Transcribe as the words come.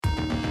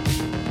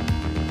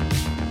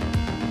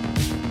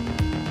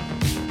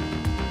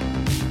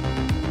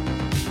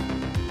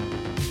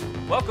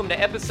Welcome to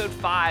episode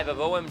 5 of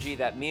OMG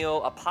That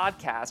Meal, a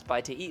podcast by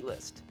To Eat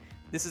List.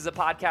 This is a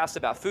podcast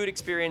about food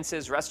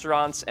experiences,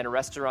 restaurants, and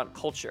restaurant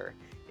culture.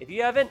 If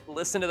you haven't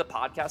listened to the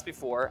podcast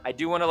before, I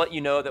do want to let you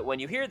know that when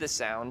you hear this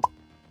sound,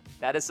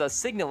 that is us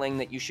signaling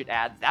that you should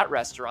add that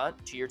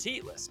restaurant to your To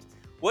Eat List.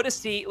 What is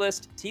To Eat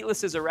List? To Eat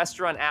List is a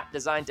restaurant app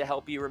designed to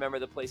help you remember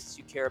the places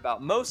you care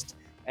about most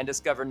and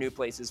discover new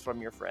places from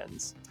your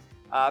friends.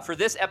 For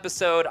this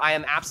episode, I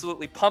am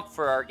absolutely pumped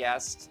for our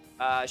guest.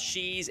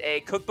 She's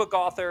a cookbook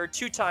author,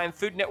 2-time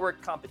Food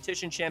Network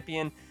competition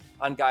champion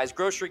on Guy's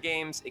Grocery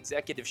Games,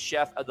 executive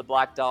chef of the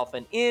Black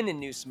Dolphin Inn in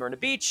New Smyrna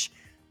Beach,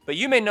 but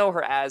you may know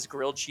her as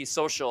Grilled Cheese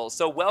Social.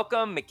 So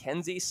welcome,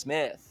 Mackenzie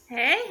Smith.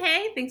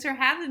 Hey, thanks for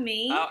having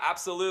me. Oh,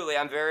 absolutely.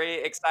 I'm very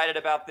excited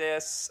about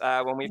this.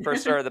 When we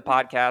first started the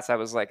podcast, I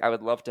was like, I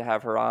would love to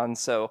have her on.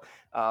 So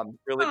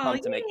really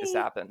pumped to make this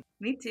happen.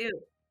 Me too.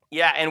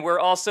 Yeah, and we're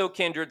also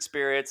kindred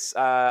spirits.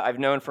 I've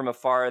known from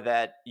afar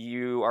that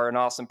you are an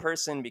awesome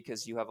person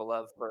because you have a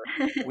love for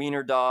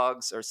wiener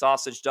dogs or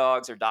sausage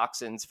dogs or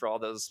dachshunds for all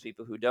those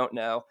people who don't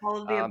know.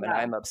 All of the above. And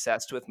I'm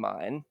obsessed with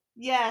mine.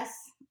 Yes.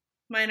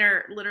 Mine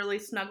are literally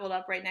snuggled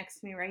up right next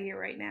to me right here,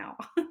 right now.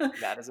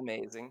 That is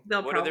amazing.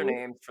 They'll What are their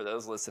names for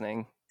those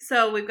listening?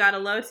 So we've got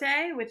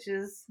Elote, which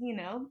is,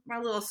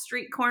 our little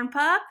street corn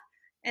pup.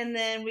 And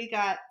then we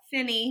got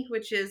Finny,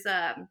 which is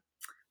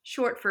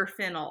short for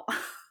Fennel.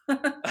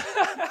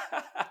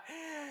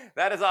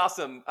 That is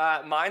awesome.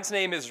 Mine's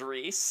name is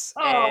Reese,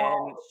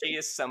 and she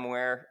is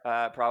somewhere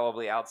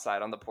probably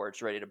outside on the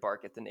porch ready to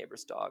bark at the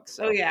neighbor's dog.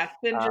 So,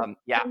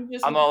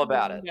 I'm all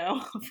about it.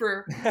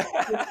 For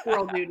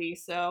squirrel duty,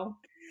 so.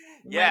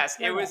 Yes,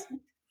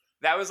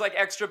 that was like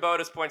extra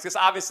bonus points because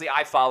obviously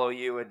I follow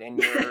you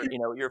and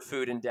your your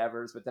food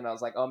endeavors, but then I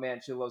was like, oh man,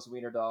 she loves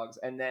wiener dogs,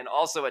 and then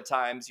also at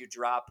times you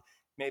drop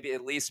maybe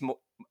at least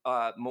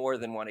more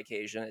than one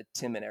occasion a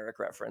Tim and Eric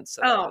reference.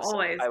 So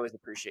always. I always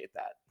appreciate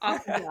that.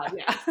 Awesome job,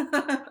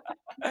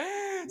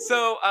 yeah.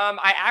 So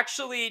I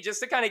actually,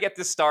 just to kind of get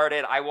this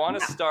started, I want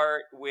to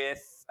start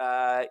with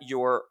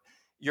your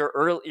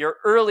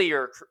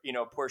earlier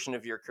portion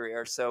of your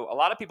career. So a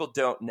lot of people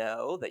don't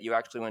know that you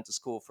actually went to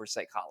school for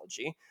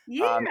psychology.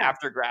 Yeah.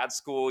 After grad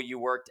school, you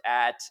worked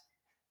at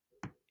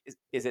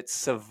is it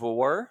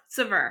Saveur?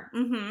 Saveur.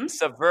 Mm-hmm.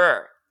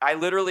 Saveur. I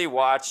literally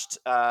watched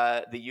and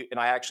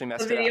I actually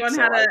messed the video it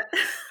up. On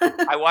so how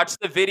to. I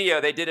watched the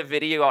video. They did a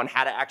video on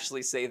how to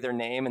actually say their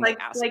name, and like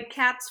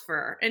cat's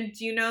fur. And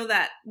do you know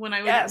that when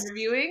I was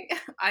interviewing,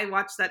 I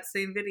watched that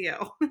same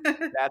video.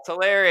 That's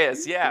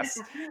hilarious. Yes.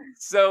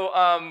 So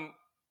I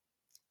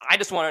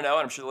just want to know,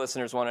 and I'm sure the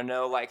listeners want to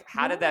know, like,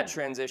 how did that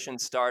transition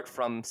start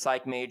from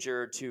psych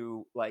major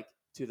to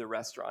the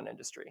restaurant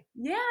industry?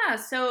 Yeah.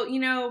 So,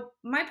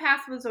 my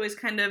path was always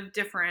kind of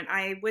different.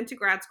 I went to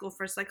grad school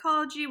for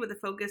psychology with a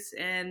focus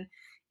in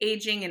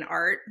aging and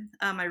art.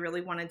 I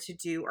really wanted to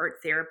do art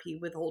therapy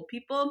with old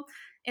people.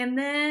 And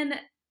then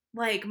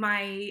my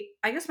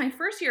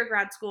first year of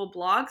grad school,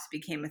 blogs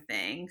became a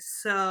thing.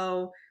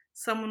 So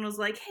someone was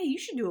like, hey, you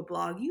should do a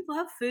blog. You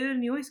love food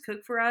and you always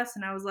cook for us.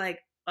 And I was like,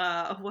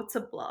 what's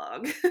a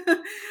blog?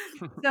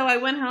 So I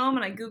went home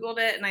and I Googled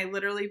it and I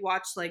literally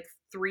watched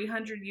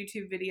 300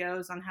 YouTube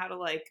videos on how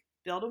to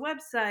build a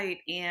website.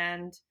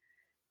 And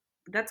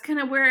that's kind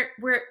of where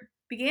it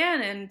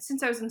began. And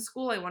since I was in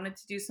school, I wanted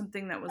to do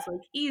something that was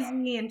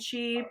easy and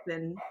cheap.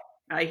 And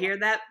I hear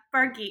that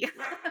barky.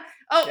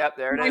 Oh, yep,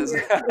 there it is.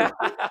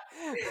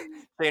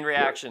 Chain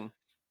reaction.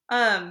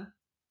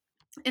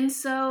 And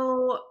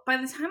so by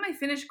the time I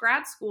finished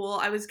grad school,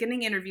 I was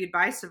getting interviewed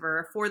by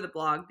Saveur for the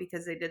blog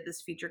because they did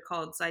this feature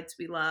called Sites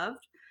We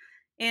Loved.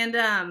 And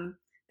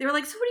they were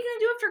like, so what are you going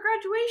to do after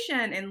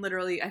graduation? And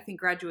literally, I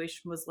think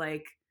graduation was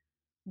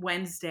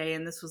Wednesday,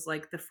 and this was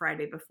the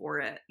Friday before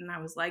it. And I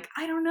was like,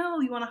 I don't know.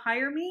 You want to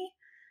hire me?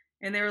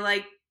 And they were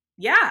like,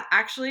 yeah,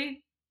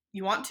 actually,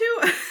 you want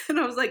to? And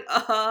I was like,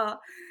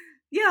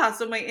 yeah.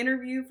 So my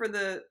interview for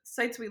the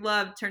Sites We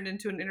Loved turned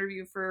into an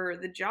interview for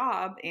the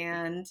job,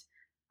 and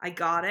I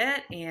got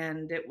it.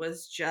 And it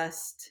was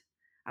just,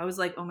 I was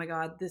like, oh my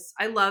God,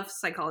 I love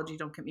psychology.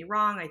 Don't get me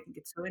wrong. I think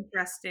it's so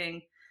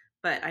interesting.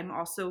 But I'm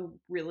also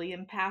really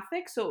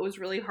empathic, so it was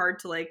really hard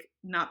to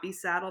not be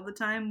sad all the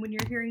time when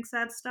you're hearing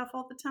sad stuff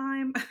all the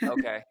time.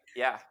 Okay,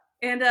 yeah.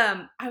 And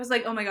I was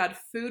like, oh my God,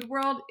 food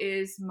world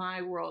is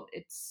my world.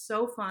 It's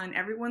so fun.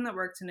 Everyone that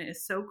works in it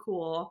is so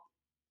cool.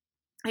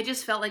 I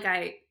just felt like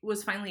I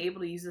was finally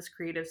able to use this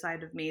creative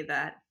side of me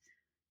that,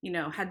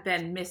 had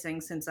been missing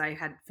since I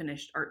had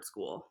finished art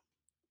school.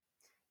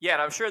 Yeah,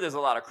 and I'm sure there's a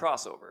lot of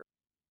crossover.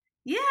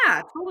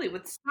 Yeah, totally,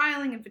 with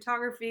styling and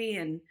photography.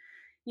 And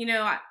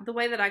the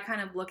way that I kind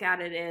of look at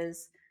it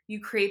is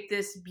you create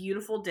this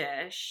beautiful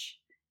dish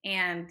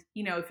and,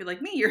 if you're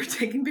like me, you're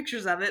taking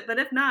pictures of it. But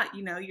if not,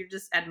 you're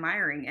just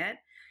admiring it.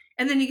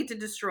 And then you get to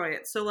destroy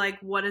it. So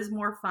what is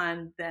more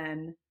fun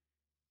than,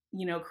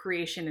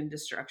 creation and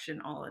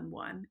destruction all in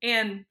one?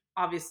 And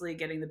obviously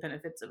getting the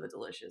benefits of a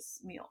delicious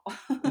meal.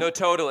 No,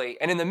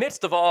 totally. And in the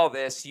midst of all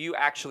this, you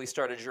actually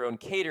started your own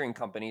catering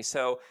company.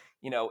 So,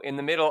 in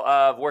the middle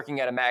of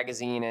working at a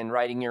magazine and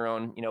writing your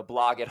own,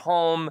 blog at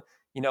home,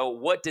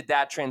 what did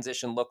that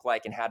transition look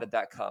like and how did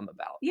that come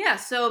about? Yeah,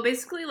 so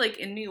basically, like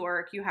in New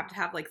York, you have to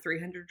have like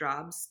 300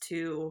 jobs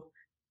to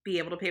be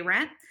able to pay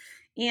rent.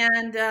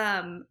 And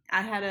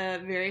I had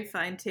a very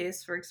fine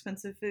taste for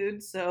expensive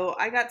food, so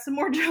I got some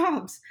more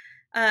jobs.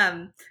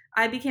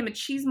 I became a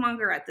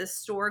cheesemonger at this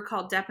store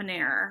called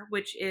Debonair,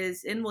 which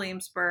is in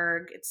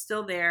Williamsburg. It's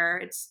still there.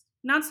 It's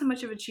not so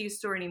much of a cheese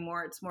store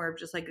anymore. It's more of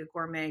just like a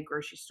gourmet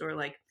grocery store,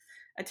 like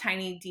a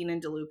tiny Dean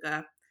and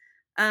DeLuca.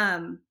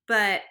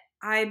 But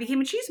I became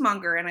a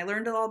cheesemonger and I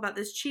learned all about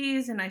this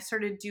cheese and I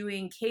started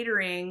doing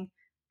catering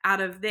out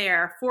of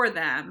there for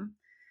them.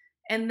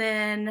 And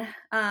then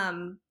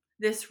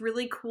this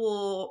really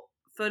cool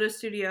photo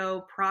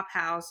studio prop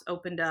house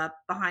opened up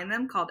behind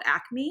them called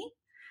Acme.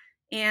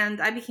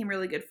 And I became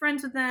really good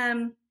friends with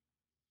them.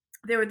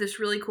 They were this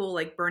really cool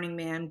like Burning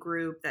Man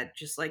group that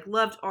just like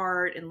loved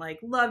art and like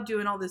loved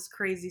doing all this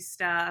crazy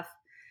stuff.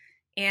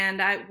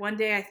 And I one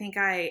day I think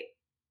I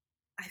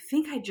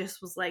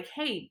just was like,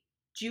 "Hey,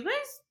 do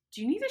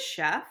you need a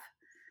chef?"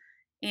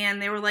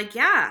 And they were like,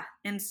 "Yeah."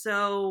 And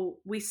so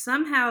we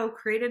somehow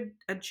created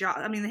a job.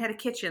 I mean, they had a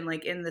kitchen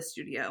like in the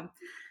studio.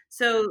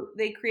 So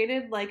they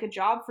created like a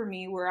job for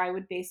me where I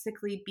would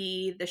basically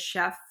be the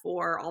chef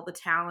for all the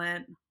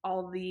talent,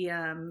 all the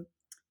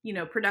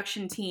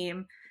production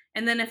team.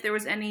 And then if there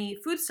was any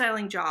food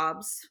styling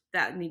jobs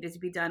that needed to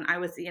be done, I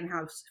was the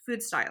in-house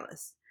food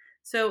stylist.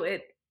 So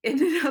it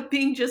ended up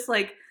being just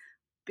like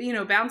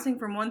bouncing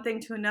from one thing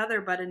to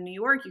another. But in New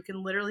York, you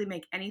can literally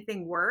make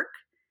anything work.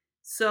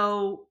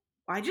 So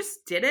I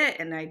just did it,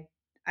 and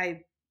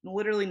I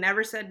literally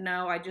never said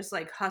no. I just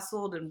like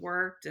hustled and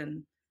worked,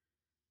 and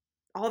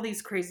all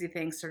these crazy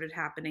things started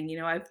happening.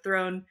 I've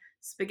thrown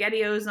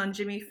SpaghettiOs on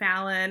Jimmy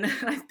Fallon.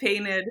 I've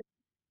painted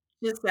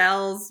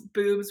Giselle's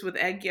boobs with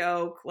egg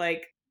yolk.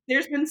 Like,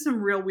 there's been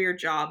some real weird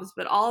jobs,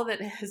 but all of it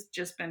has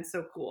just been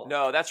so cool.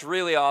 No, that's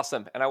really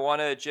awesome. And I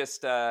want to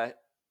just, let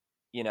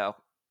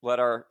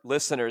our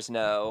listeners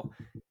know,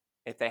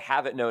 if they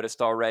haven't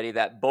noticed already,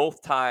 that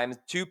both times,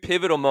 two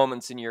pivotal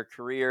moments in your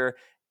career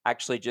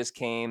actually just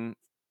came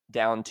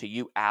down to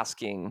you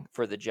asking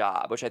for the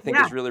job, which I think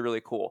Yeah. is really,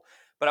 really cool.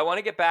 But I want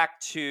to get back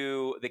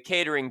to the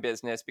catering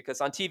business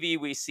because on TV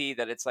we see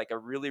that it's like a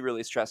really,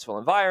 really stressful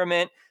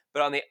environment.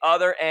 But on the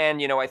other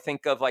end, I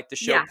think of like the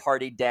show Yeah.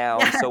 Party Down.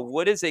 Yeah. So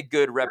what is a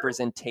good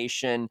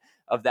representation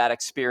of that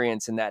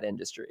experience in that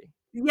industry?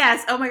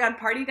 Yes. Oh my God.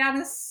 Party Down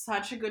is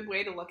such a good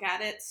way to look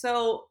at it.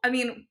 So, I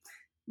mean,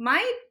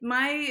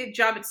 my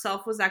job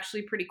itself was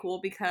actually pretty cool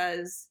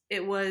because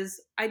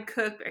I'd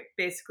cook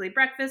basically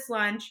breakfast,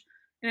 lunch,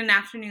 and an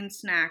afternoon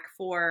snack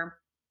for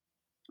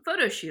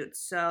photo shoots.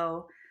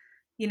 So,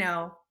 you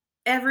know,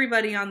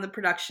 everybody on the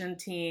production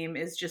team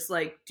is just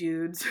like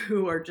dudes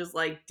who are just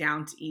like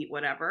down to eat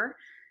whatever.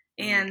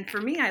 And for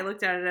me, I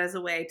looked at it as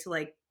a way to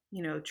like,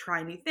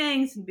 try new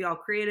things and be all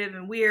creative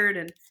and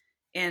weird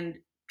and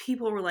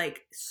people were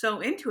like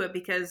so into it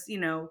because,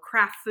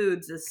 craft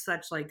foods is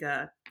such like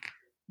a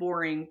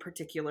boring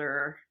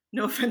particular,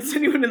 no offense to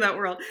anyone in that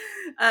world,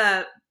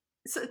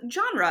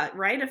 genre,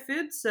 right, of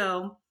food.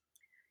 So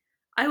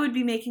I would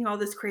be making all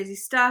this crazy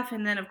stuff.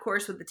 And then, of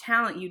course, with the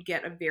talent, you'd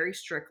get a very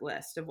strict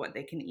list of what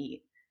they can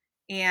eat.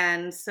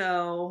 And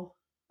so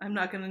I'm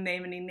not going to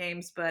name any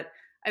names, but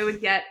I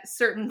would get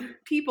certain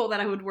people that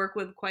I would work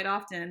with quite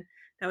often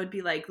that would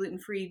be like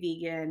gluten-free,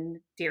 vegan,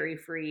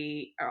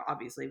 dairy-free, or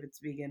obviously if it's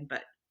vegan,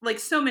 but like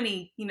so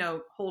many,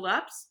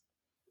 hold-ups.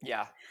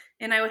 Yeah.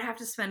 And I would have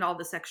to spend all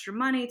this extra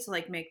money to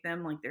like make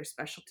them like their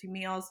specialty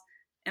meals.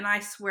 And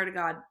I swear to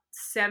God,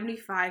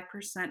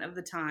 75% of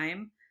the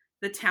time,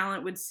 the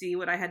talent would see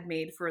what I had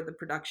made for the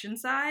production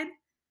side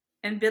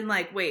and been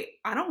like, wait,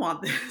 I don't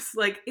want this.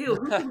 Like, ew,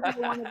 who could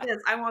really want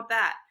this? I want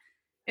that.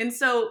 And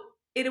so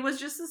it was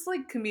just this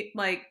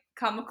like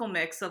comical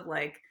mix of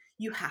like,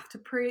 you have to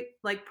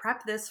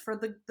prep this for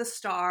the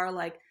star.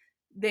 Like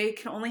they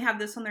can only have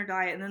this on their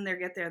diet. And then they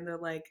get there and they're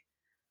like,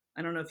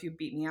 I don't know if you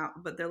beat me out,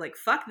 but they're like,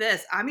 fuck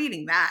this. I'm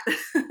eating that.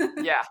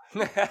 Yeah.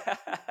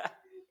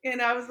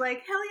 And I was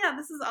like, hell yeah,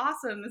 this is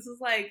awesome.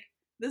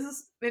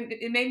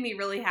 It made me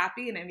really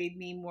happy and it made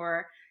me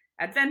more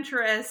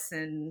adventurous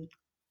and,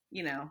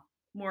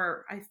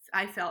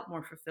 I felt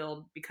more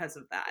fulfilled because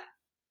of that.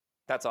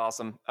 That's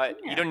awesome.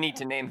 You don't need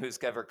to name who's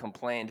ever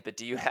complained, but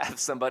do you have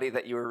somebody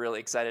that you were really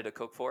excited to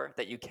cook for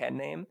that you can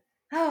name?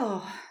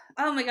 Oh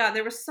my God,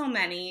 there were so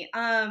many.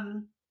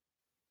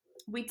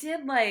 We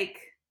did like,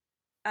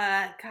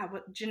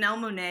 Janelle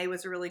Monáe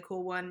was a really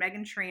cool one.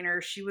 Meghan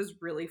Trainor, she was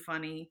really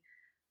funny.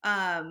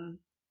 Oh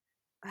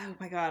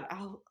my God,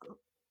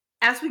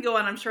 as we go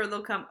on, I'm sure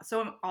they'll come.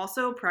 So I'm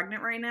also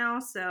pregnant right now.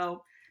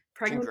 So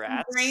pregnancy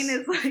Congrats. brain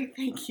is like,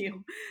 thank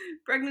you.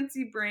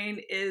 Pregnancy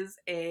brain is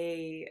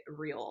a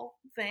real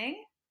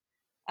thing.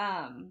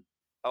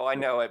 Oh, I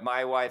know it.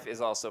 My wife is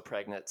also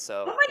pregnant,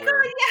 so oh my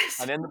God, yes.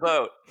 I'm in the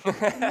boat.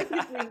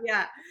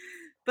 Yeah.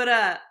 But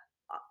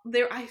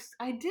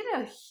I did a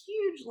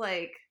huge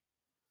like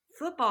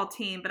football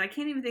team, but I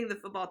can't even think of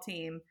the football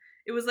team.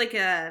 It was like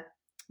a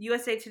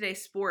USA Today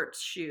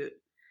sports shoot.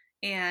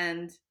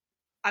 And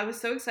I was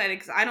so excited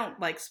because I don't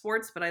like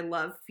sports, but I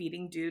love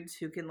feeding dudes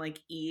who can like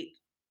eat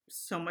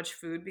so much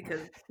food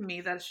because to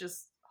me that's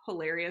just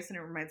hilarious and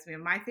it reminds me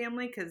of my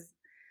family because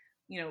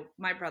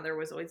my brother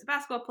was always a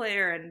basketball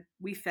player and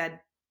we fed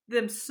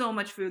them so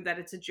much food that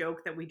it's a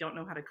joke that we don't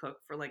know how to cook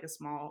for like a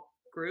small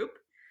group.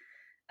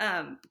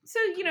 So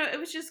it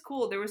was just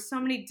cool. There was so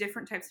many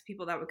different types of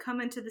people that would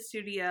come into the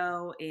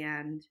studio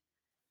and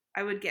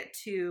I would get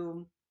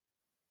to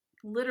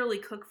literally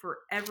cook for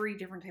every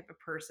different type of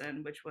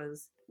person, which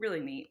was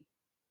really neat.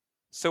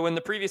 So in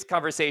the previous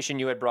conversation,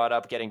 you had brought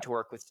up getting to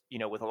work with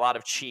a lot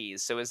of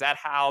cheese. So is that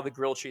how the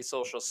Grilled Cheese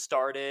Social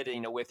started,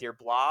 with your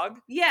blog?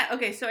 Yeah,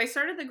 okay. So I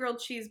started the grilled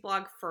cheese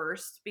blog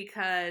first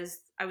because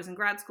I was in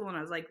grad school and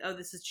I was like, oh,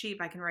 this is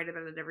cheap. I can write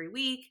about it every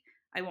week.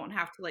 I won't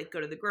have to like go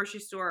to the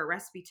grocery store or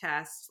recipe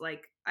test.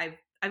 Like I've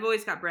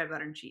always got bread,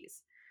 butter, and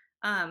cheese.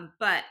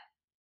 But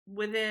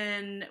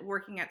within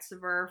working at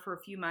Saveur for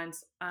a few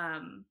months,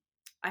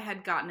 I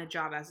had gotten a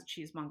job as a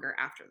cheesemonger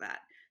after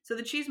that. So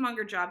the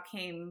cheesemonger job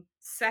came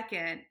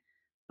second,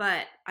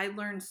 but I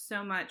learned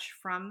so much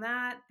from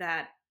that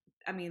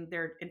I mean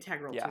they're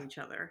integral to Yeah. each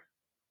other.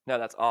 No,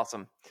 that's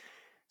awesome.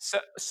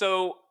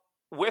 So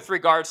with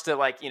regards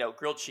to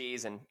grilled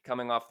cheese and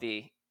coming off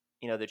the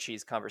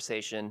cheese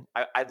conversation,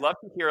 I'd love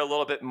to hear a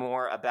little bit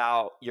more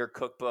about your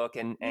cookbook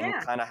and Yeah.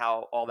 kind of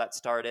how all that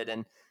started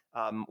and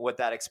what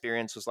that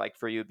experience was like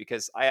for you,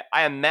 because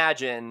I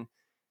imagine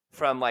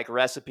from like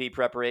recipe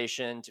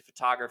preparation to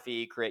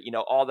photography, create,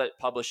 all that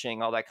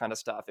publishing, all that kind of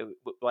stuff.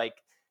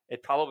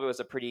 It probably was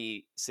a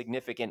pretty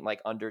significant like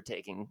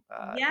undertaking,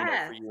 for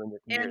Yes. you and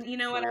your And you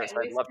know what career. I So I'd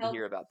always love to tell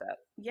hear about that.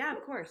 Yeah,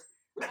 of course.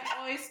 I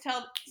always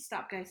tell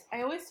Stop guys.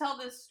 I always tell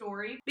this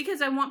story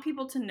because I want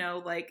people to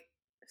know like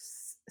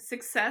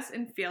success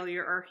and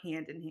failure are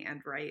hand in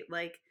hand, right?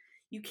 Like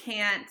you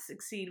can't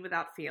succeed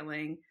without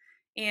failing.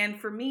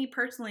 And for me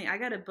personally, I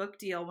got a book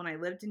deal when I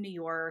lived in New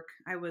York.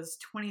 I was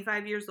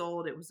 25 years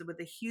old. It was with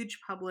a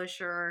huge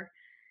publisher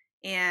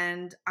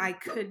and I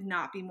could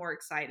not be more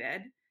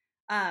excited.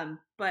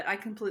 But I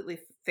completely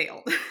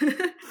failed.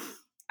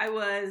 I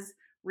was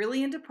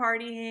really into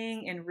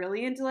partying and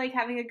really into like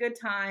having a good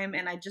time,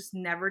 and I just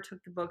never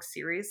took the book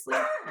seriously.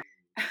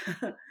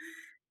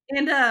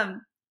 And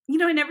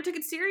I never took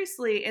it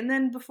seriously. And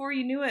then before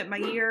you knew it, my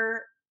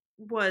year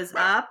was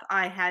up.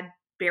 I had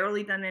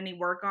barely done any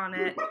work on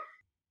it.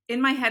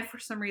 In my head, for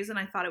some reason,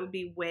 I thought it would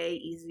be way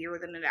easier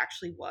than it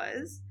actually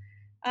was.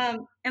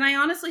 And I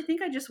honestly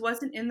think I just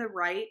wasn't in the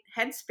right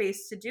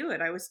headspace to do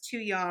it. I was too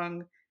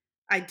young.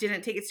 I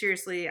didn't take it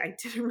seriously. I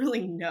didn't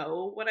really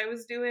know what I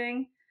was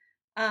doing.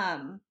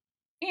 Um,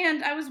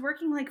 and I was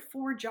working like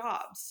 4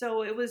 jobs.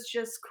 So it was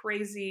just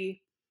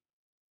crazy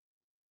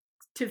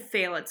to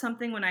fail at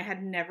something when I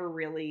had never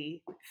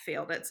really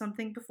failed at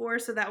something before.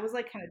 So that was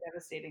like kind of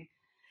devastating.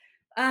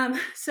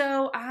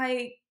 So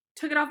I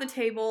took it off the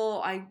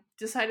table. I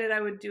decided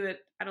I would do it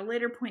at a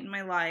later point in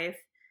my life.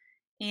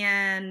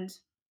 And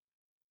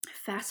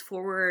fast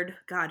forward,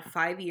 God,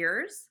 5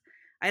 years.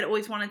 I'd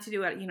always wanted to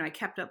do it. I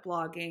kept up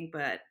blogging,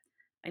 but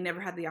I never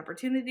had the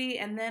opportunity.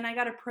 And then I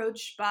got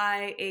approached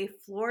by a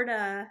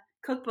Florida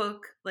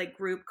cookbook like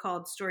group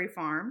called Story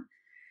Farm.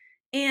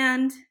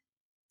 And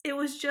it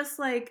was just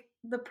like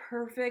the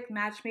perfect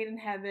match made in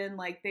heaven.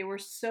 Like they were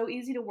so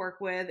easy to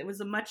work with. It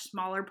was a much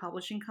smaller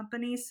publishing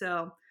company,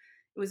 so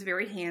it was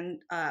very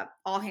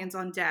all hands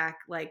on deck,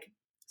 like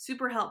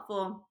super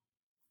helpful.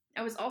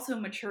 I was also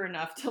mature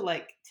enough to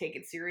like take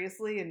it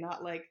seriously and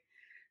not like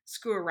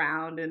screw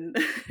around and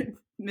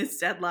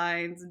miss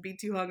deadlines and be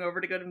too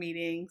hungover to go to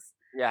meetings.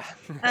 Yeah.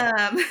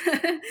 Um,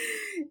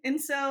 and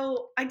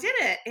so I did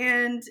it,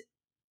 and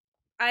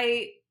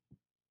I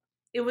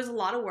it was a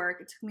lot of work.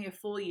 It took me a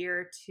full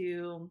year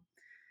to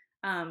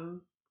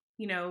um,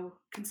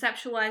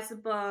 conceptualize the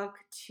book.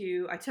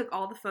 I took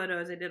all the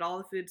photos, I did all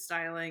the food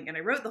styling, and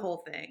I wrote the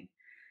whole thing.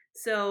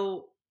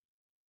 So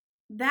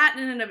that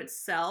in and of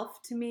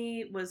itself to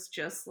me was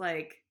just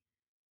like,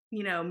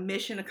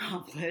 mission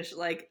accomplished.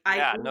 Like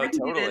Yeah, if no, I can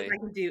do this, totally. I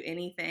can do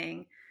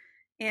anything.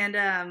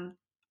 And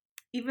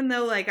even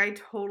though like I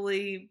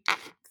totally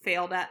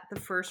failed at the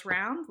first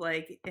round,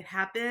 like it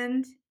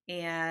happened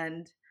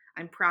and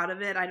I'm proud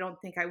of it. I don't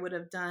think I would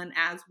have done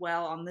as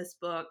well on this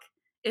book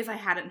if I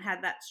hadn't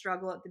had that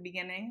struggle at the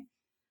beginning.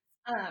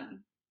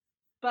 Um,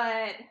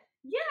 but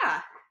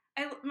yeah,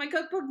 my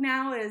cookbook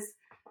now is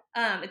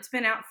it's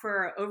been out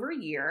for over a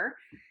year.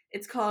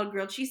 It's called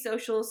Grilled Cheese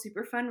Social: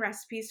 Super Fun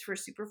Recipes for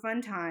Super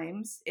Fun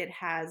Times. It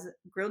has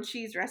grilled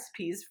cheese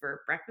recipes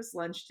for breakfast,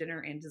 lunch, dinner,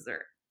 and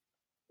dessert.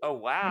 Oh,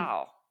 And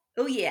wow.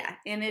 oh yeah,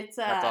 and it's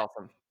That's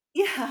awesome.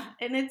 yeah,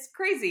 and it's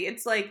crazy.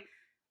 It's like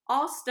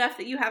all stuff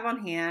that you have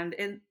on hand.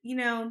 And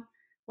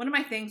one of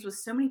my things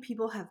was so many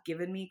people have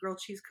given me grilled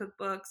cheese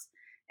cookbooks,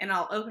 and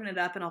I'll open it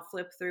up and I'll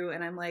flip through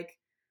and I'm like,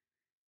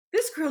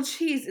 this grilled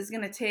cheese is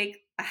going to take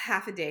a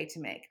half a day to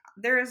make.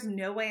 There is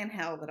no way in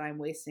hell that I'm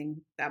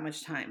wasting that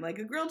much time. Like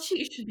a grilled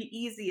cheese should be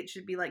easy. It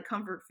should be like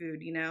comfort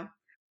food.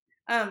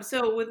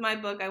 So with my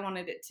book, I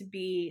wanted it to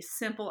be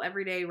simple,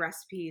 everyday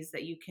recipes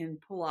that you can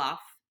pull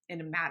off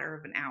in a matter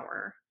of an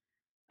hour.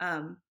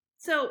 Um,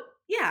 So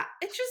yeah,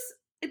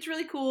 it's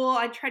really cool.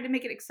 I tried to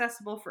make it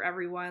accessible for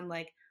everyone.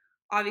 Like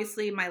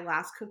obviously my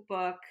last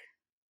cookbook,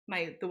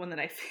 the one that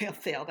I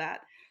failed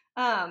at,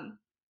 um,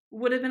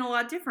 would have been a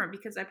lot different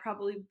because I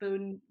probably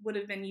would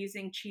have been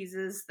using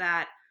cheeses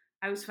that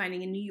I was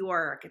finding in New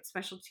York at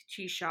specialty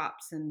cheese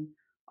shops and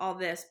all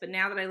this. But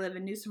now that I live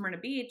in New Smyrna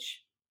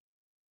Beach,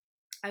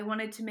 I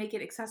wanted to make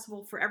it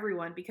accessible for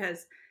everyone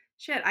because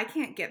shit, I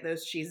can't get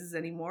those cheeses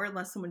anymore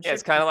unless someone Yeah, it's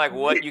ships kind them of like to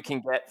me. what you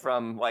can get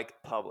from like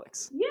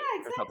Publix Yeah,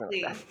 or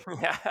something like exactly.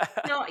 that.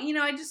 Yeah.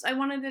 So, I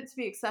wanted it to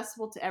be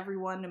accessible to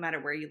everyone no matter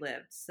where you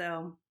lived.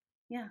 So,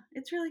 yeah,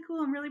 it's really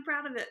cool. I'm really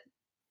proud of it.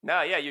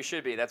 No, yeah, you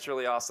should be. That's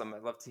really awesome. I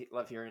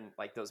love hearing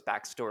like those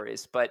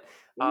backstories. But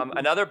Thank you.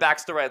 another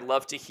backstory I'd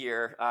love to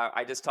hear.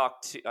 I just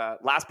talked to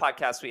last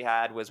podcast we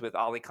had was with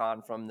Ali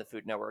Khan from the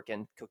Food Network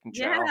and Cooking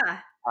Channel.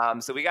 Yeah.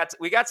 So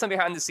we got some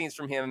behind the scenes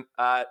from him.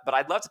 But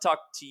I'd love to talk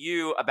to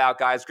you about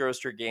Guys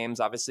Grocery Games.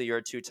 Obviously, you're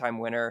a 2-time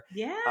winner.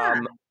 Yeah.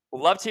 Um,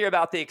 love to hear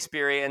about the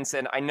experience.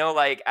 And I know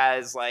like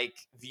as like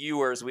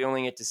viewers, we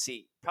only get to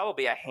see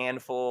probably a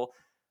handful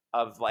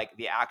of like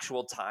the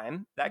actual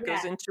time that Yeah.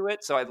 goes into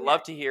it. So I'd Yeah.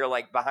 love to hear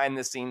like behind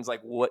the scenes,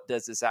 like what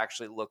does this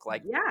actually look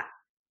like? Yeah.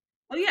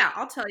 Oh yeah,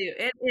 I'll tell you.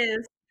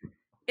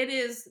 It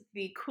is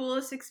the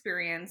coolest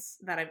experience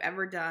that I've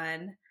ever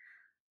done.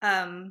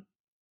 Um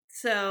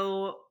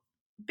so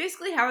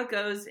basically how it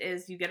goes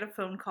is you get a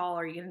phone call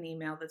or you get an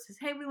email that says,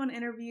 "Hey, we want to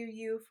interview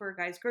you for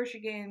Guys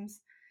Grocery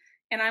Games."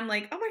 And I'm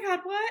like, "Oh my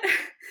god, what?"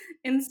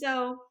 And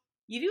so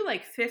you do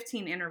like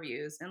 15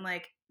 interviews and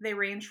like they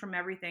range from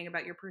everything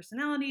about your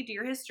personality to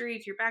your history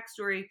to your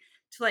backstory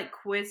to like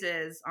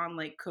quizzes on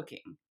like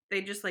cooking.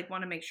 They just like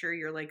want to make sure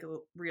you're like a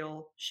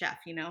real chef.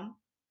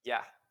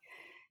 Yeah.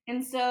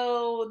 And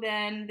so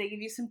then they give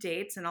you some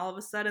dates and all of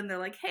a sudden they're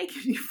like, "Hey,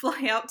 can you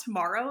fly out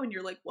tomorrow?" And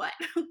you're like, "What?"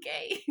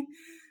 Okay.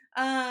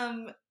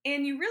 And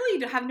you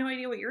really have no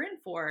idea what you're in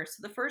for.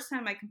 So the first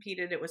time I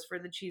competed, it was for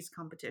the cheese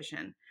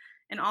competition.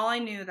 And all I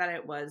knew that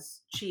it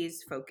was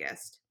cheese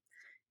focused.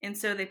 And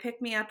so they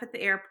picked me up at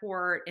the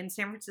airport in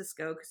San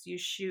Francisco because you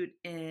shoot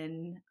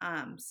in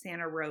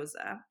Santa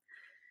Rosa.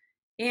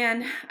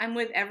 And I'm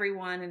with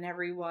everyone, and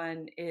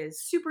everyone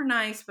is super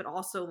nice, but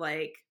also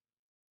like,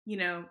 you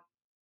know,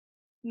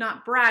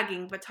 not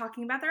bragging, but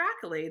talking about their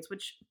accolades,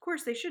 which of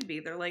course they should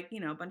be. They're like,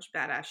 a bunch of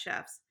badass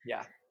chefs.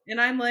 Yeah.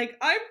 And I'm like,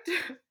 I'm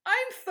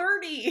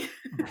 30.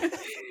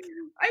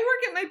 I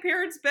work at my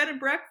parents' bed and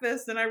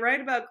breakfast and I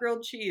write about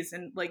grilled cheese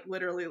and like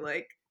literally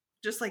like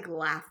just like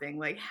laughing,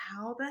 like,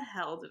 how the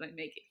hell did I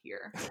make it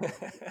here?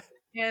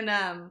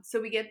 And so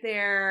we get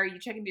there, you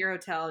check into your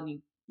hotel and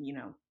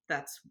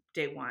that's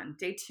day one.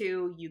 Day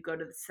two, you go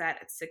to the set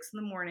at 6 in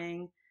the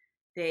morning.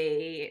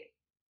 They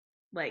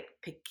like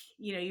pick,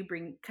 you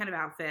bring kind of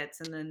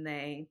outfits and then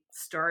they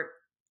start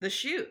the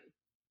shoot.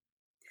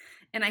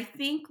 And I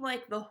think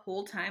like the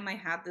whole time I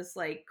had this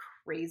like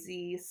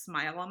crazy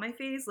smile on my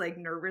face, like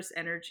nervous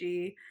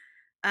energy,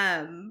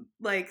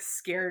 like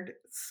scared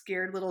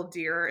little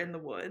deer in the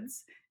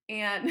woods.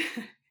 And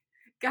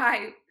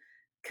guy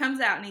comes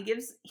out and he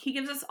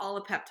gives us all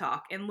a pep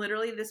talk. And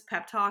literally this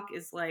pep talk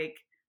is like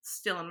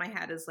still in my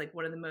head is like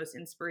one of the most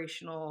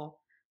inspirational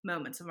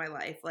moments of my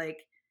life. Like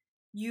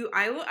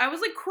I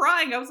was like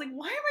crying. I was like,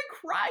 why am I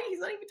crying? He's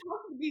not even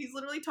talking to me. He's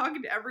literally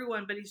talking to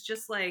everyone, but he's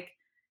just like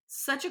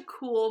such a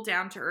cool,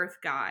 down to earth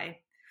guy.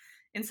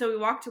 And so we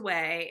walked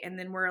away, and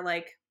then we're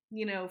like,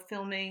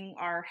 filming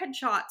our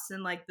headshots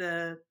and like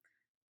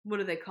what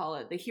do they call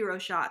it? The hero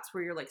shots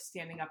where you're like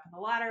standing up in the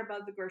ladder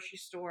above the grocery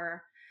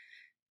store.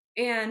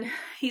 And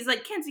he's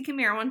like, "Kenzie, come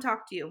here. I want to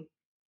talk to you."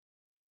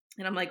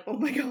 And I'm like, "Oh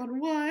my God,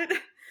 what?"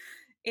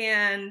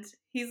 And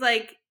he's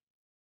like,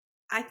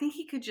 I think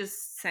he could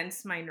just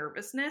sense my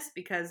nervousness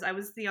because I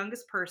was the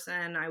youngest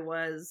person. I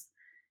was,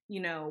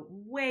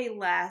 way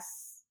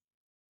less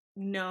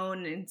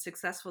known and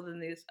successful than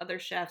these other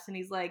chefs. And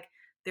he's like,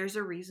 "There's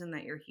a reason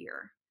that you're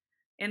here."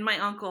 And my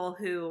uncle,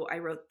 who I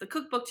wrote the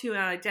cookbook to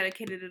and I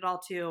dedicated it all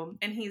to,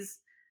 and he's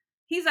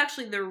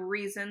actually the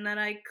reason that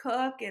I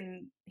cook,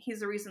 and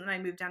he's the reason that I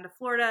moved down to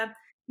Florida.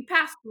 He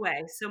passed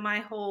away. So my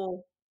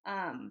whole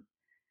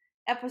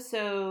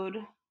episode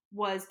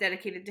was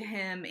dedicated to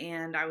him,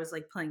 and I was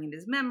like playing in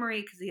his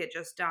memory because he had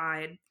just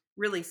died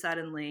really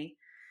suddenly.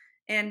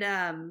 And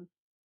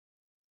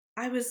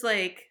I was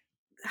like,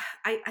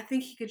 I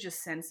think he could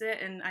just sense it.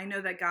 And I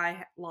know that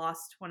guy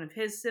lost one of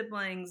his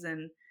siblings,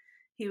 and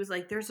he was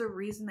like, "There's a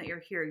reason that you're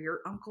here.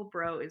 Your uncle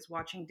bro is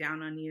watching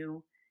down on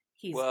you.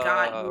 He's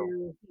got Whoa.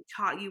 you. He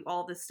taught you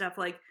all this stuff."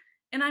 Like,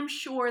 and I'm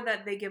sure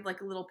that they give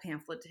like a little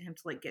pamphlet to him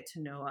to like get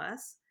to know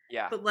us.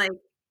 Yeah. But like,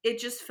 it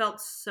just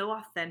felt so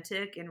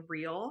authentic and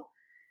real.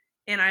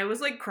 And I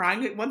was like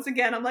crying once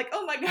again. I'm like,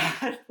 "Oh my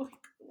God, like,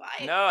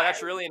 why? No, Why?"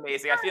 that's really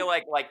amazing. I feel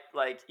like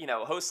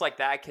hosts like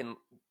that can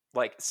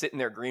like sit in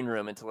their green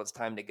room until it's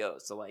time to go.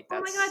 So like Oh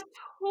my God, that's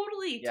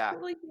totally, yeah.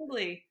 totally,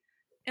 totally.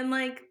 And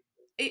like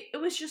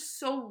it was just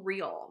so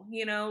real,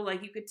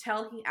 like you could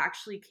tell he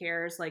actually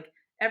cares. Like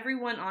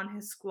everyone on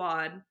his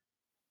squad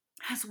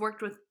has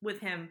worked with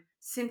him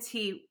since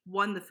he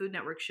won the Food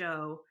Network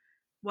show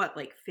what,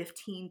 like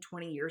 15,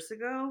 20 years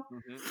ago.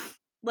 Hmm.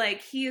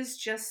 Like, he is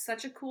just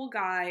such a cool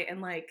guy,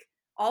 and like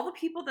all the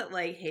people that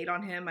like hate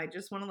on him, I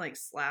just want to like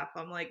slap.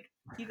 I'm like,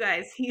 you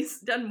guys, he's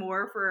done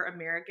more for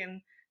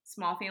American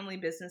small family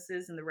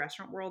businesses in the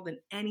restaurant world than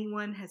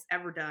anyone has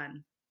ever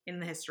done in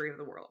the history of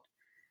the world.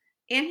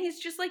 And he's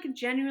just like a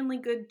genuinely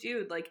good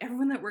dude. Like,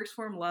 everyone that works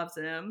for him loves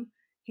him.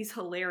 He's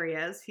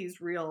hilarious.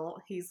 He's real.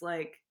 He's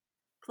like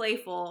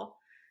playful.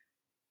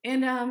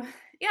 And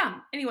yeah,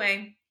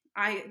 anyway,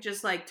 I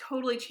just like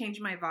totally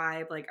changed my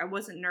vibe. Like, I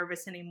wasn't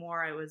nervous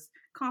anymore. I was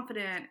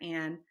confident,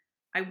 and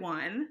I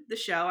won the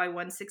show. I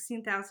won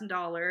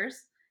 $16,000.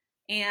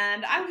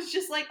 And I was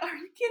just like, are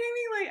you kidding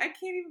me? Like, I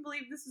can't even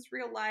believe this is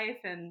real life.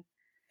 And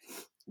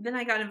then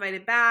I got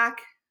invited back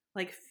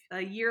like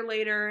a year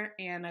later,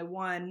 and I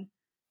won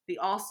the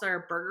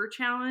All-Star Burger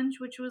Challenge,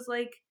 which was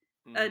like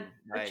a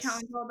Nice.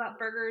 challenge all about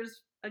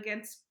burgers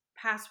against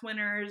past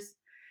winners.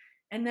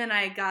 And then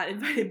I got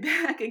invited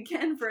back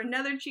again for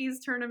another cheese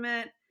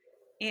tournament,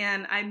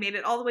 and I made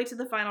it all the way to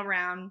the final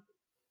round.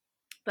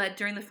 But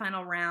during the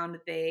final round,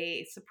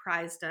 they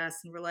surprised us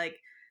and were like,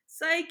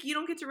 "Psych, you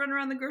don't get to run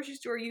around the grocery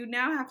store. You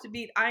now have to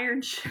beat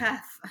Iron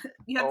Chef.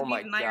 You have Oh to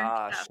beat my an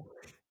Iron Chef." gosh.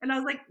 And I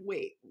was like,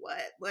 "Wait,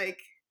 what?" Like,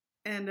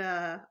 and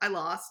I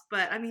lost.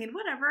 But I mean,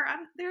 whatever.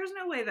 There's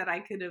no way that I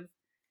could have,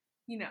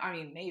 I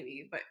mean,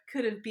 maybe, but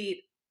could have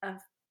beat a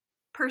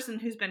person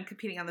who's been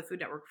competing on the Food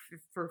Network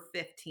for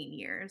 15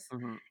 years.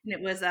 Hmm. And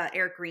it was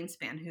Eric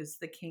Greenspan, who's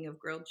the king of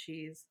grilled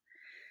cheese.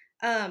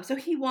 So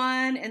he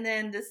won. And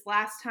then this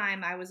last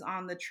time I was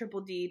on the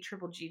Triple D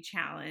Triple G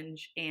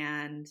challenge,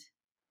 and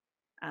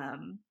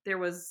there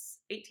was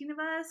 18 of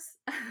us,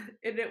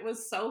 and it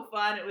was so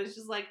fun. It was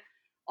just like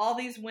all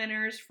these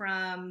winners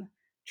from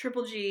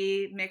Triple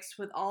G mixed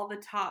with all the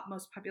top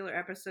most popular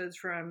episodes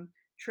from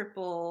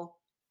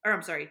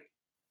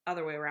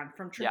other way around,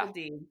 from Yeah. Triple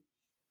D.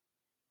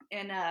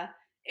 And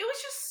it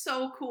was just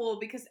so cool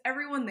because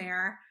everyone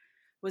there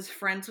was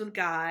friends with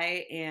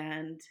Guy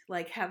and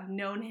like have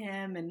known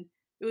him, and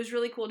it was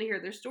really cool to hear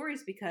their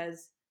stories,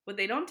 because what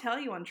they don't tell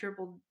you on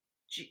Triple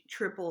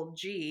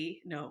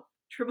D,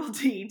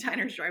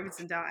 Diners, Drive-Ins,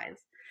 and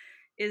Dives,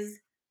 is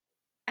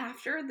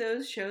after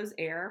those shows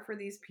air for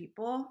these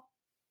people,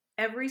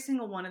 every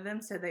single one of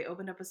them said they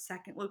opened up a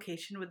second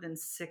location within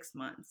 6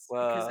 months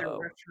because their Whoa.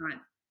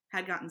 restaurant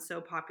had gotten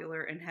so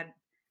popular and had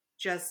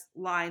just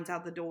lines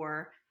out the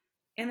door.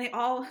 And they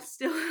all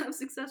still have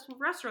successful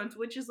restaurants,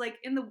 which is like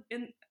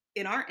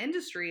in our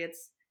industry,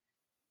 it's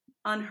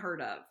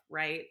unheard of,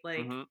 right?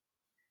 Like, Hmm.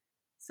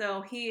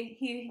 so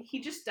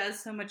he just does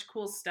so much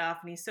cool stuff,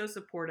 and he's so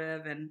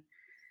supportive. And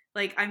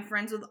like, I'm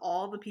friends with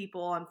all the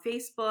people on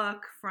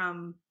Facebook,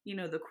 from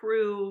the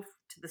crew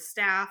to the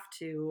staff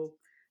to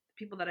the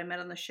people that I met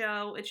on the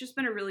show. It's just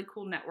been a really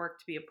cool network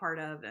to be a part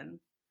of, and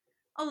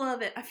I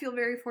love it. I feel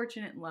very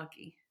fortunate and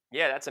lucky.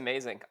 Yeah, that's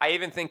amazing. I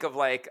even think of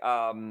like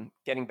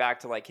getting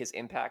back to like his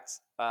impacts.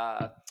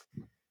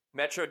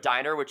 Metro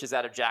Diner, which is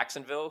out of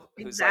Jacksonville,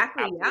 who's like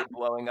Exactly. Yeah. absolutely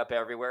blowing up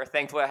everywhere.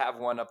 Thankfully, I have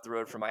one up the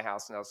road from my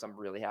house now, so I'm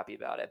really happy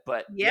about it.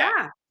 But yeah,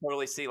 Yeah.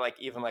 totally see like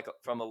even like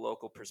from a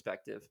local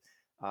perspective,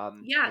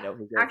 Yeah,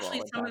 his actually,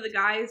 overall some of the impact.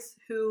 guys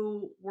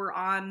who were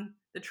on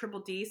the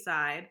Triple D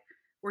side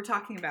were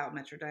talking about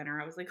Metro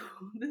Diner. I was like,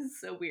 oh, this is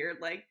so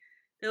weird. Like,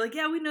 they're like,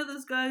 yeah, we know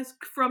those guys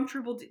from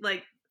Triple D,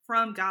 like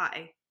from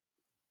Guy,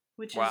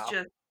 which is Wow.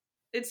 just,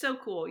 it's so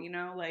cool,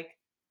 Like,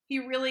 he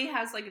really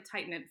has like a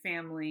tight knit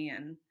family,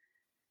 and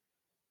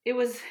it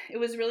was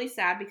really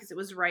sad because it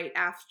was right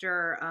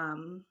after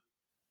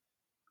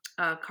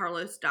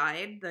Carlos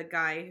died, the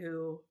guy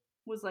who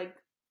was like,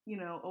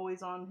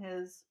 always on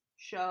his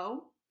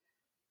show.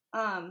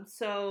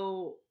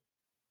 So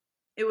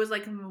it was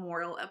like a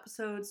memorial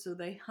episode, so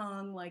they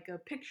hung like a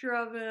picture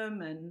of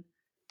him,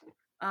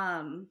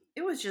 and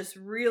it was just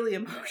really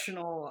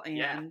emotional,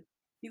 Yeah. and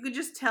you could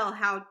just tell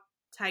how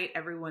tight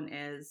everyone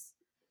is,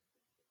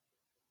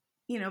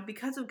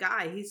 because of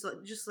Guy. He's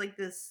just like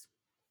this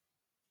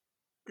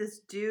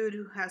dude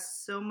who has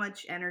so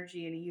much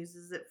energy, and he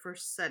uses it for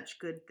such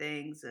good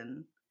things,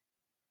 and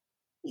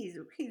he's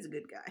a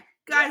good guy.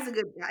 Yeah. Guy's a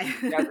good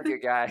That's a guy.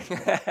 good guy.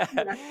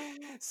 Yeah.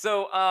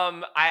 So,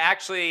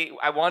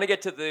 I want to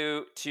get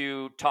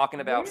to talking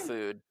about Yeah.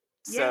 food.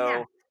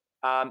 Yeah,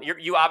 yeah. So,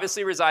 you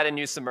obviously reside in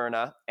New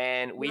Smyrna,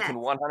 and we Yes. can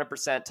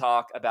 100%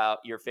 talk about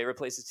your favorite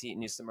places to eat in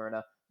New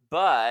Smyrna.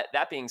 But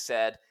that being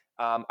said,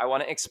 I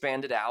want to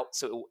expand it out.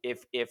 So,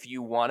 if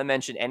you want to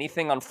mention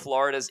anything on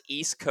Florida's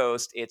East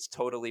Coast, it's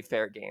totally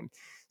fair game.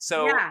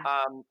 So,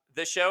 Yeah.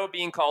 the show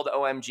being called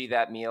OMG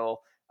That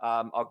Meal.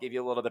 I'll give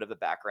you a little bit of the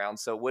background.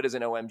 So, what is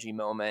an OMG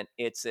moment?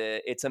 It's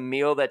a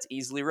meal that's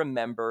easily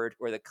remembered,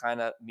 or the kind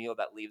of meal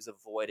that leaves a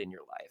void in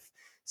your life.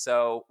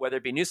 So, whether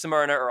it be New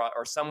Smyrna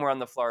or somewhere on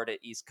the Florida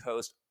East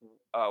Coast,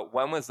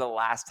 when was the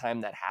last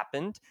time that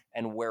happened,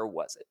 and where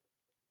was it?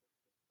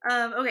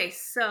 Okay,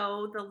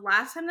 so the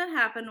last time that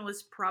happened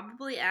was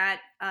probably at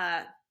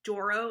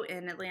Doro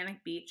in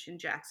Atlantic Beach in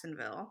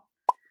Jacksonville.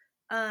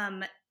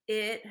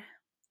 It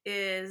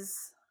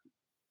is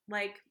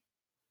like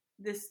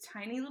this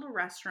tiny little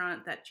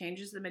restaurant that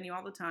changes the menu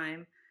all the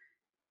time.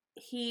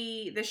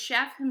 The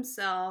chef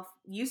himself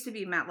used to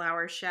be Matt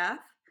Lauer's chef,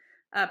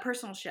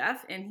 personal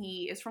chef, and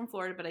he is from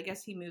Florida, but I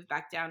guess he moved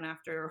back down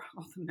after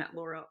all the Matt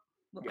Lauer,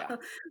 Yeah.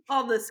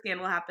 all the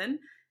scandal happened.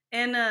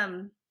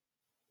 And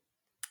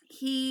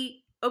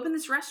he opened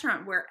this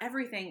restaurant where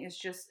everything is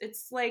just,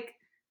 it's like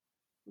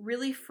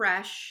really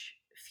fresh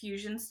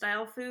fusion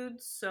style food.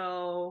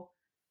 So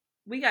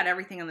we got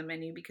everything on the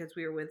menu because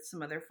we were with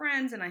some other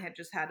friends and I had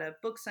just had a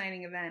book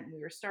signing event and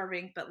we were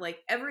starving, but like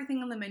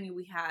everything on the menu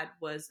we had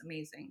was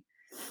amazing.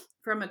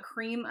 From a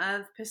cream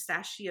of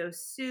pistachio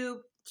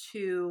soup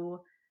to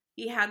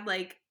he had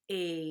like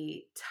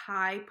a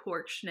Thai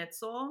pork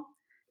schnitzel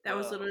that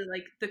was Whoa. literally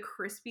like the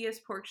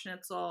crispiest pork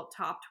schnitzel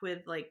topped with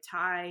like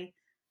Thai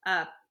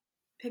uh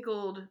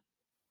pickled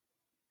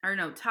or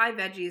no, Thai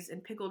veggies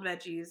and pickled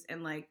veggies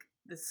and like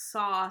the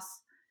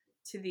sauce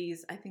to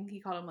these, I think he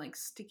called them like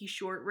sticky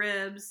short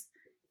ribs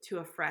to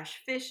a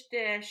fresh fish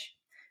dish.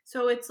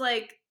 So it's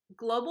like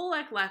global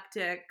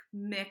eclectic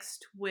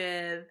mixed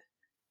with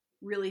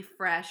really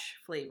fresh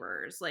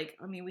flavors. Like,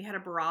 I mean, we had a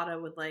burrata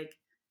with like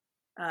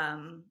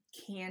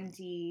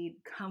candied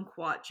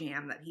kumquat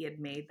jam that he had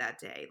made that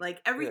day.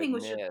 Like everything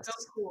was just so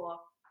Goodness.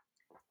 cool.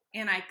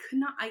 And I could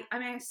not, I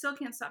mean, I still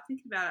can't stop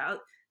thinking about it.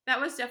 That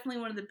was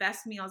definitely one of the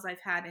best meals I've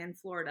had in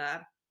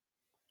Florida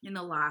in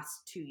the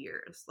last 2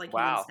 years. Like hands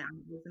Wow. down,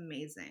 it was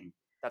amazing.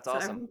 That's So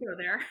awesome. everyone go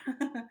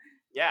there.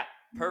 Yeah,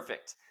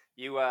 perfect.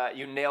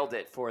 You nailed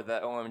it for the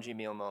OMG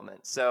meal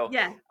moment. So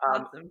Yeah,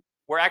 um, awesome.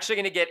 we're actually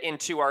going to get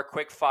into our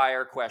quick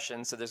fire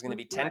questions. So there's going to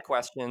Let's be do 10 it.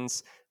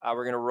 questions.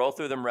 We're going to roll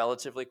through them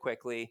relatively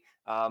quickly.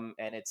 And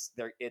it's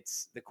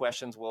the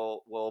questions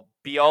will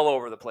be all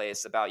over the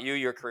place about you,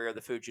 your career,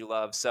 the food you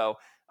love. So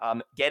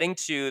getting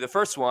to the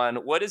first one,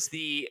 what is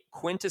the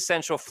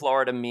quintessential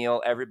Florida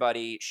meal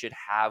everybody should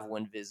have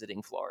when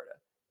visiting Florida?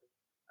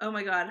 Oh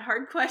my god,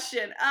 hard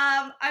question.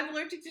 I'm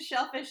allergic to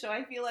shellfish, so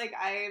I feel like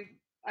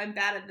I'm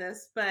bad at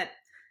this, but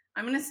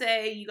I'm gonna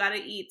say you got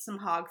to eat some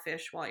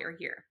hogfish while you're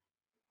here.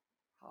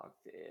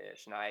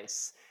 Hogfish,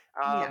 nice.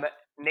 Yeah.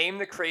 Name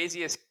the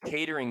craziest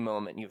catering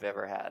moment you've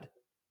ever had.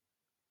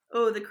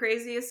 Oh, the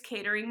craziest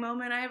catering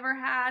moment I ever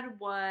had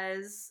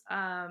was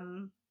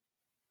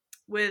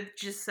with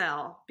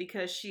Giselle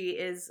because she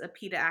is a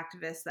PETA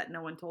activist that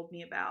no one told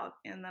me about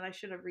and that I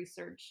should have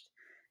researched.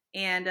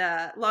 And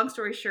long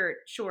story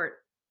short,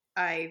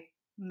 I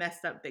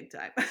messed up big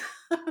time.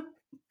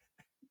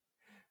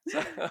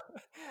 So,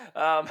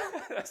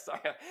 sorry.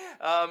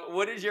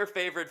 What is your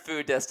favorite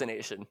food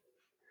destination?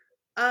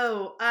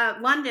 Oh,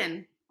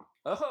 London.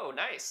 Oh,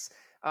 nice.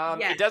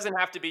 Yes. It doesn't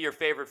have to be your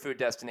favorite food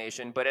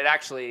destination, but it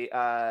actually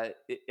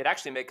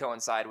may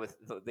coincide with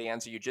the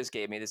answer you just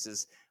gave me. This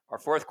is our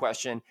fourth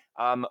question.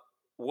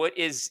 What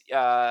is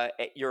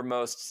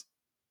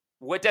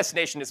what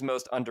destination is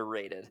most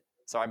underrated?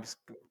 So I can't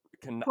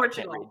read.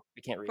 Portugal.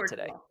 I can't read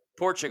today.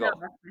 Portugal.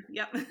 No. Portugal.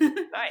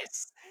 Yep.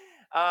 Nice.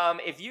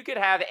 If you could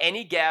have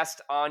any guest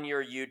on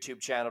your YouTube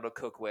channel to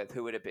cook with,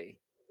 who would it be?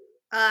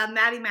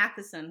 Maddie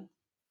Matheson.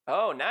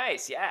 Oh,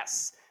 nice.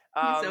 Yes.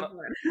 He's so Um,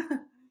 fun.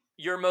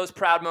 your most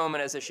proud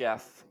moment as a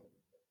chef?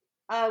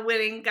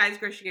 Winning Guys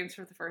Grocery Games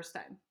for the first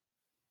time.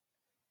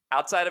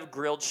 Outside of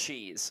grilled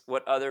cheese,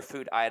 what other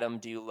food item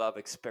do you love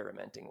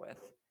experimenting with?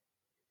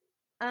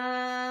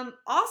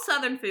 All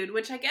Southern food,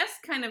 which I guess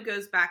kind of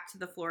goes back to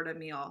the Florida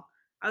meal.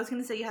 I was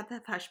gonna say you have to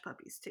have hush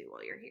puppies too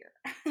while you're here.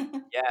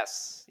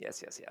 Yes,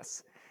 yes, yes,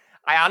 yes.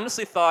 I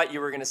honestly thought you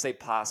were going to say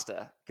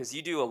pasta because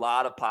you do a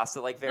lot of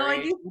pasta-like No, I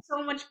do variations.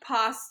 so much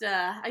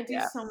pasta. I do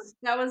so much. Yes.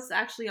 That was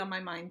actually on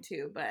my mind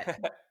too, but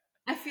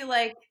I feel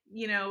like,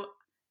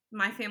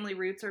 my family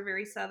roots are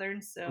very Southern,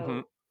 Hmm.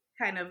 so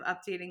kind of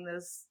updating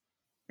those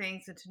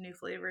things into new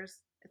flavors,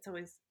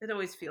 it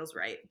always feels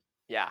right.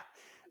 Yeah.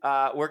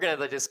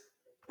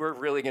 We're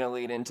really gonna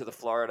lead into the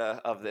Florida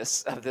of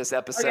this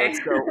episode. Okay.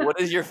 So, what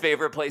is your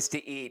favorite place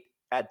to eat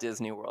at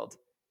Disney World?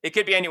 It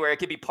could be anywhere. It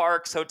could be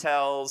parks,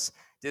 hotels,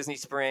 Disney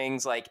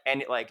Springs, like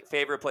any like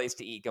favorite place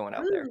to eat going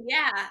out there. Ooh,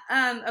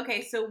 yeah.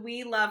 Okay, so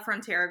we love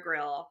Frontera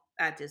Grill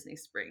at Disney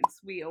Springs.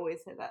 We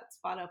always hit that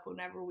spot up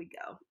whenever we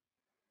go.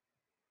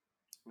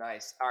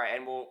 Nice. All right,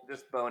 and we'll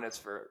just bonus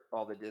for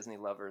all the Disney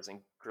lovers and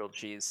grilled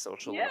cheese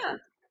social Yeah.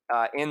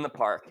 lovers. In the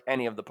park,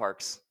 any of the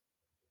parks.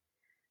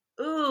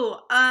 Ooh,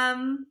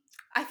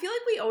 I feel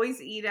like we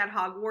always eat at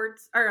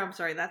Hogwarts. Or I'm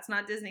sorry, that's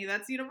not Disney,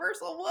 that's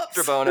Universal.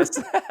 Extra Whoops.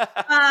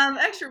 bonus.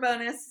 Extra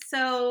bonus.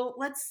 So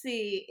let's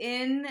see.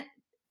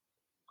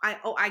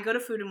 I go to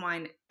Food and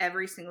Wine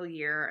every single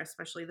year,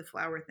 especially the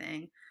flower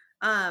thing,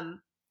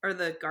 or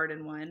the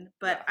garden one.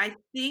 But Yeah. I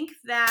think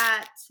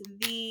that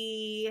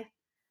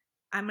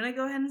I'm gonna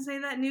go ahead and say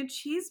that new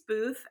cheese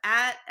booth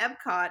at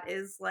Epcot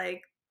is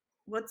like,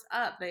 what's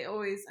up? They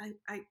always,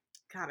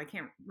 God, I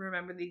can't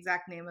remember the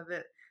exact name of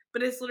it,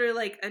 but it's literally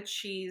like a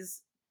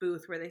cheese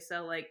booth where they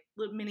sell like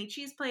little mini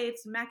cheese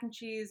plates, and mac and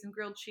cheese, and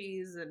grilled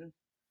cheese, and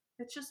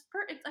it's just,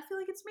 I feel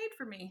like it's made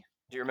for me.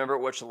 Do you remember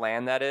which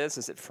land that is?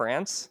 Is it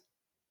France?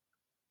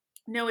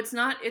 No, it's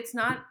not. It's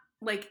not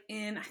like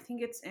in. I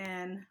think it's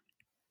in.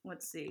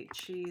 let's see,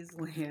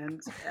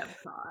 Cheeseland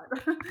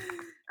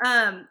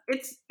Epcot.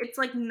 It's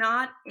like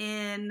not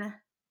in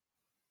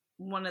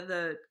one of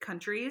the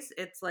countries.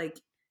 It's like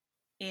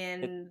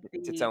in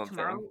It's its the own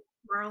thing.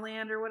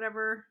 Tomorrowland or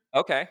whatever.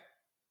 Okay,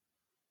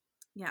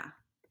 Yeah.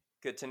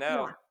 good to Yeah.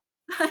 know.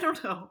 I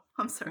don't know.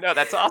 I'm sorry. No,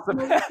 that's awesome.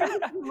 No, I'm trying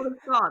to think what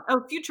it's called.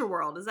 Oh, Future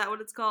World. Is that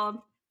what it's called?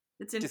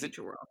 It's in Is it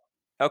Future World.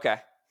 okay?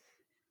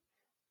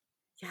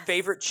 Yes.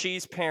 Favorite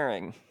cheese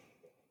pairing?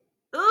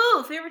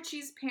 Ooh, favorite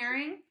cheese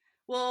pairing?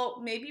 Well,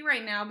 maybe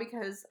right now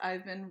because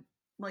I've been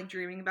like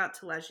dreaming about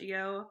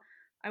Taleggio.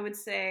 I would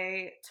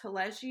say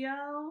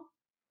Taleggio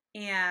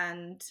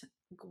and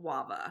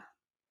guava.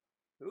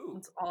 Ooh,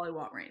 That's all I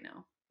want right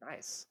now.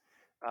 nice.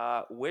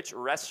 Which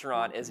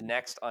restaurant is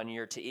next on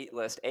your to eat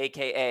list,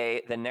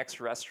 aka the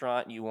next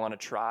restaurant you want to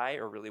try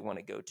or really want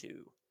to go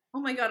to? Oh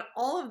my god,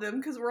 all of them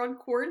because we're on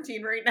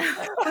quarantine right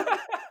now.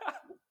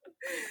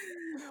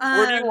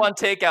 Where do you want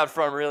takeout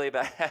from really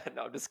bad?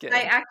 No, I'm just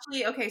kidding.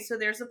 Okay, so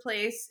there's a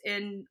place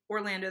in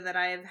Orlando that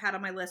I've had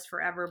on my list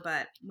forever,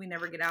 but we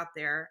never get out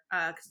there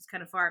because it's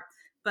kind of far.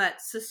 But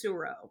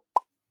Susuro.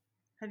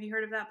 Have you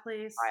heard of that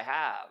place? I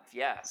have,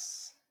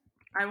 yes.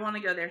 I want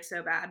to go there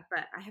so bad,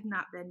 but I have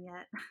not been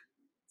yet.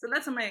 So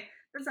that's on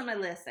my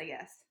list, I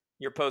guess.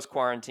 Your post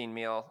quarantine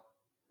meal.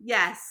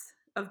 Yes,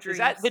 of dreams. Is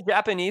that the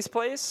Japanese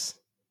place?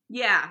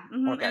 Yeah,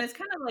 Okay. And it's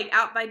kind of like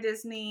out by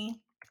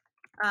Disney.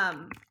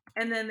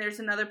 And then there's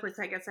another place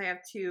I guess I have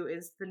too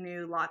is the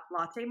new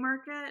Latte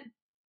Market.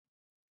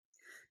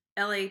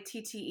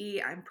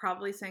 Latte. I'm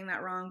probably saying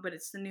that wrong, but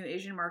it's the new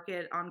Asian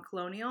market on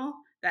Colonial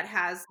that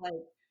has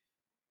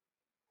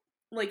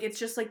like it's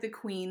just like the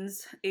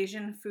Queen's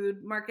Asian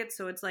food market.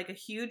 So it's like a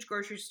huge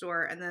grocery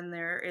store, and then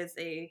there is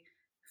a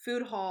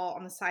food hall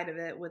on the side of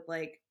it with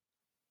like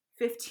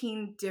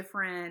 15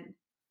 different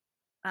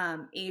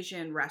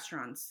Asian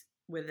restaurants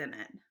within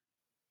it.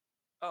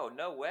 Oh,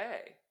 no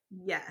way.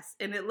 Yes,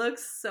 and it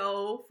looks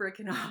so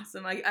freaking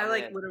awesome. I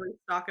like literally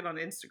stalk it on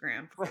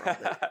Instagram.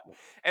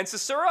 And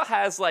Susuro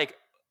has like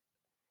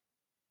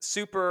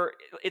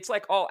it's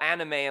like all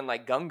anime and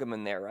like Gundam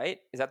in there, right?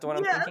 Is that the one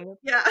I'm thinking of?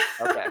 Yeah.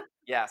 Okay.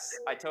 Yes,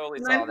 I totally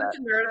saw I'm that.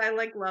 such a nerd. I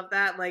like love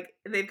that. Like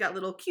they've got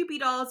little Kewpie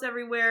dolls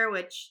everywhere,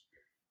 which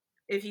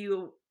if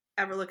you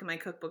ever look at my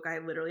cookbook, I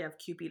literally have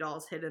Kewpie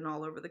dolls hidden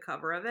all over the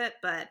cover of it.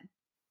 But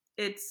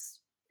it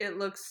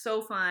looks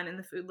so fun and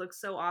the food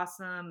looks so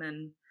awesome,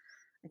 and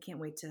I can't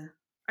wait to.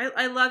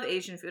 I love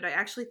Asian food. I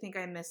actually think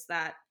I miss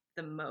that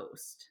the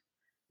most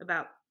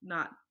about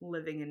not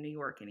living in New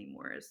York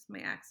anymore is my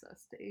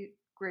access to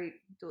great,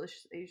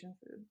 delicious Asian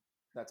food.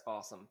 That's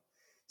awesome.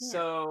 Yeah.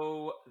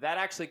 So that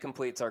actually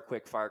completes our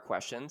quick fire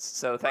questions.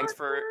 So thanks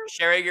for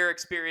sharing your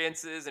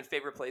experiences and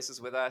favorite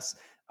places with us.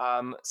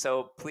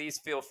 So please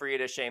feel free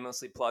to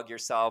shamelessly plug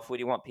yourself. What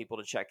do you want people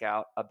to check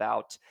out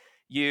about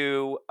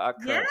you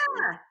currently?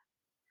 Yeah.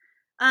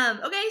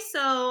 Okay,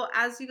 so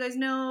as you guys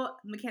know,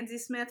 Mackenzie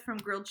Smith from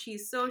Grilled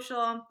Cheese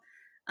Social.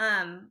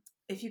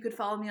 If you could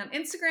follow me on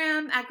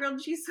Instagram at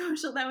Grilled Cheese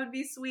Social, that would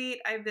be sweet.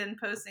 I've been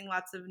posting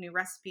lots of new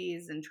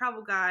recipes and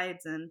travel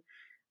guides, and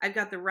I've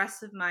got the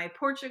rest of my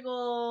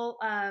Portugal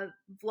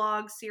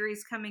vlog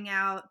series coming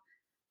out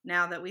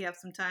now that we have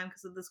some time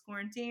because of this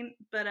quarantine.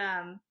 But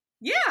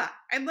yeah,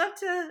 I'd love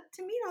to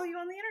meet all you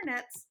on the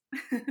internets.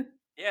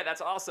 Yeah,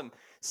 that's awesome.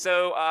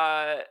 So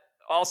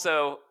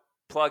also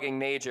plugging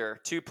major,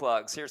 2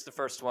 plugs. Here's the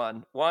first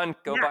one. 1,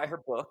 go buy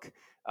her book.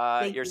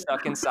 You're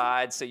stuck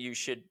inside, so you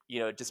should,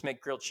 just make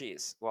grilled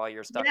cheese while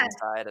you're stuck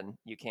inside and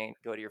you can't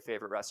go to your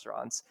favorite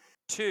restaurants.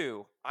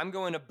 2, I'm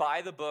going to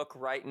buy the book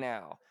right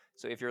now.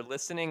 So if you're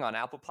listening on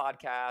Apple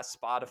Podcasts,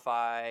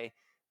 Spotify,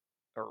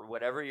 or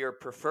whatever your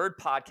preferred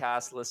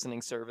podcast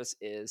listening service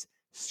is,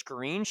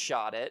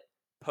 screenshot it,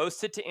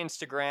 post it to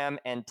Instagram,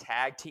 and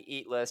tag To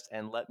Eat List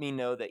and let me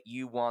know that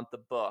you want the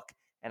book.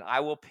 And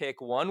I will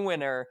pick one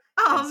winner.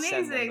 Oh,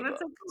 amazing. That's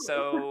so cool.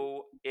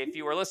 So if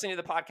you are listening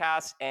to the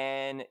podcast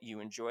and you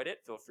enjoyed it,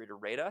 feel free to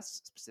rate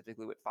us,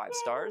 specifically with 5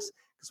 stars,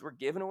 because we're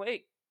giving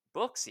away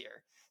books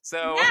here.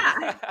 So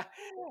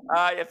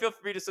feel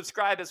free to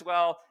subscribe as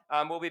well.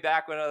 We'll be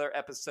back with another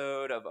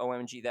episode of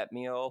OMG That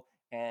Meal,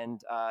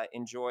 and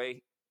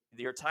enjoy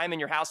your time in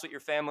your house with your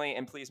family.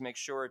 And please make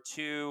sure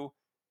to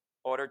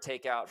order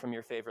takeout from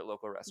your favorite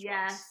local restaurants.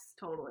 Yes,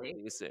 totally.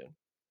 See you soon.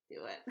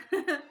 Do it.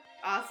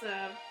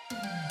 Awesome.